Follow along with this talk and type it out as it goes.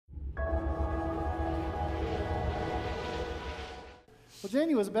Well,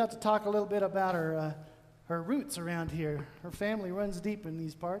 Janey was about to talk a little bit about her roots around here. Her family runs deep in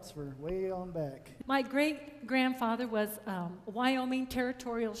these parts. We're way on back. My great-grandfather was a Wyoming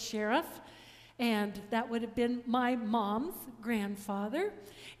territorial sheriff, and that would have been my mom's grandfather.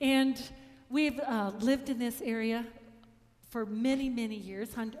 And we've lived in this area for many, many years,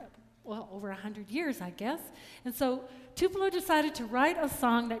 well, over 100 years, I guess. And so Tupelo decided to write a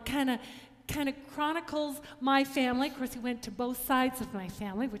song that kind of chronicles my family. Of course, he went to both sides of my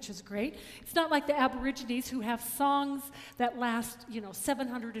family, which is great. It's not like the Aborigines who have songs that last,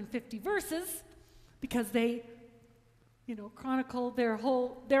 750 verses, because they, chronicle their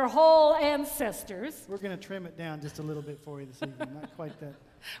whole ancestors. We're going to trim it down just a little bit for you this evening. Not quite that.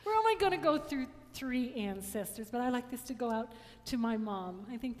 We're only going to go through 3 ancestors, but I like this to go out to my mom.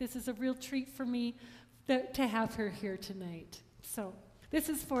 I think this is a real treat for me to have her here tonight. So this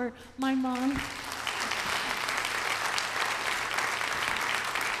is for my mom.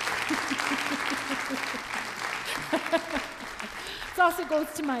 It also goes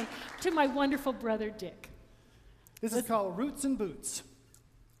to my wonderful brother Dick. This is called Roots and Boots.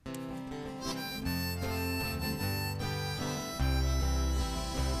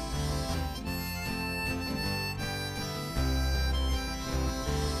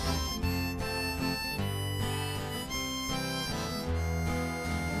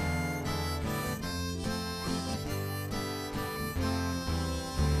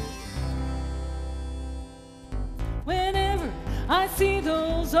 I see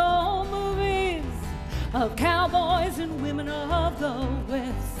those old movies of cowboys and women of the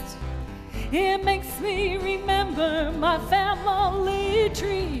West. It makes me remember my family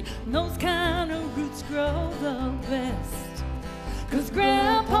tree, and those kind of roots grow the best. 'Cause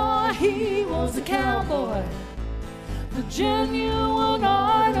Grandpa, he was a cowboy, the genuine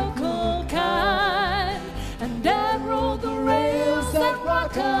article kind, and Dad rode the rails that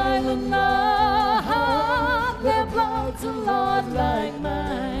Rock Island line. Their blood's a lot like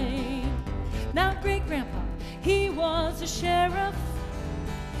mine. Now great-grandpa, he was a sheriff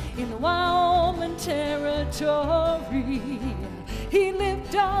in the Wyoming territory. He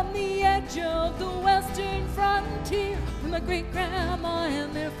lived on the edge of the western frontier with my great-grandma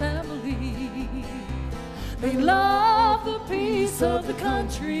and their family. They loved the peace of the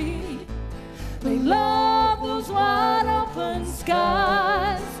country. They loved those wide open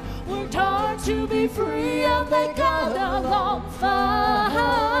skies. Worked hard to be free and they got along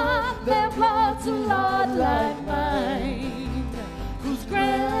fine. Their blood's a lot like mine. 'Cause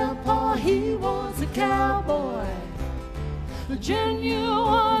Grandpa, he was a cowboy, the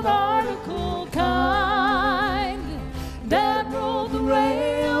genuine article kind. Dad rode the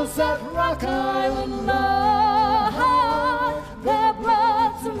rails at Rock Island line. Their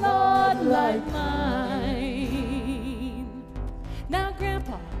blood's a lot like mine. Now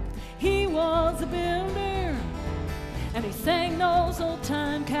Grandpa, he was a builder, and he sang those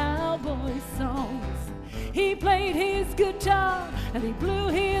old-time cowboy songs. He played his guitar, and he blew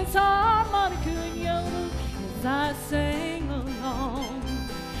his harmonica and yodeled as I sang along.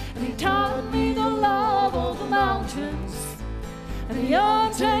 And he taught me the love of the mountains, and he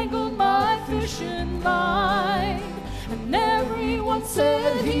untangled my fishing mind. And everyone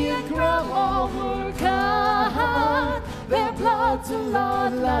said he and Grandma were kind. Their blood's a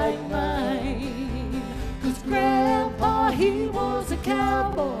lot like mine. 'Cause Grandpa, he was a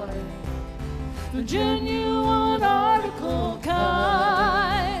cowboy, the genuine article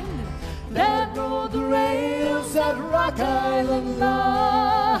kind. That rode the rails at Rock Island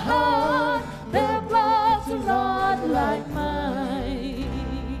line. Their blood's a lot like mine.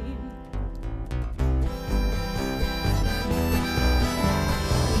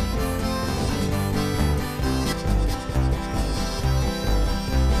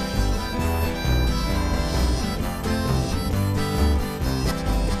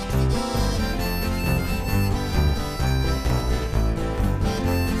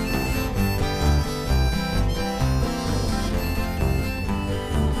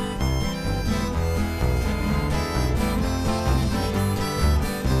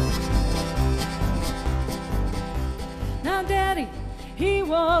 Daddy, he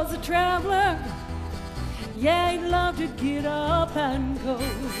was a traveler. Yeah, he loved to get up and go.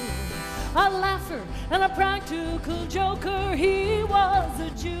 A laugher and a practical joker. He was a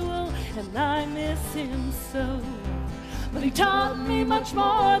jewel, and I miss him so. But he taught me much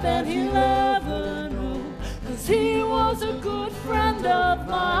more than he'll ever know. 'Cause he was a good friend of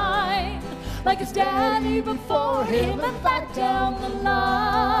mine, like his daddy before him and back down the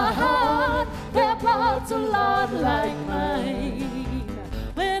line. Their blood's a lot like mine.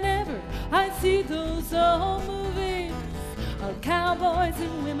 Whenever I see those old movies of cowboys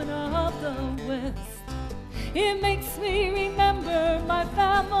and women of the West. It makes me remember my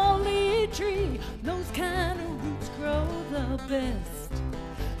family tree. Those kind of roots grow the best.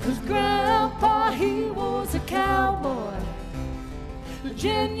 'Cause Grandpa, he was a cowboy, the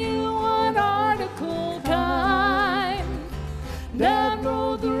genuine article kind, that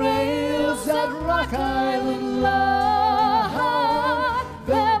rode the rails that Rock Island loved.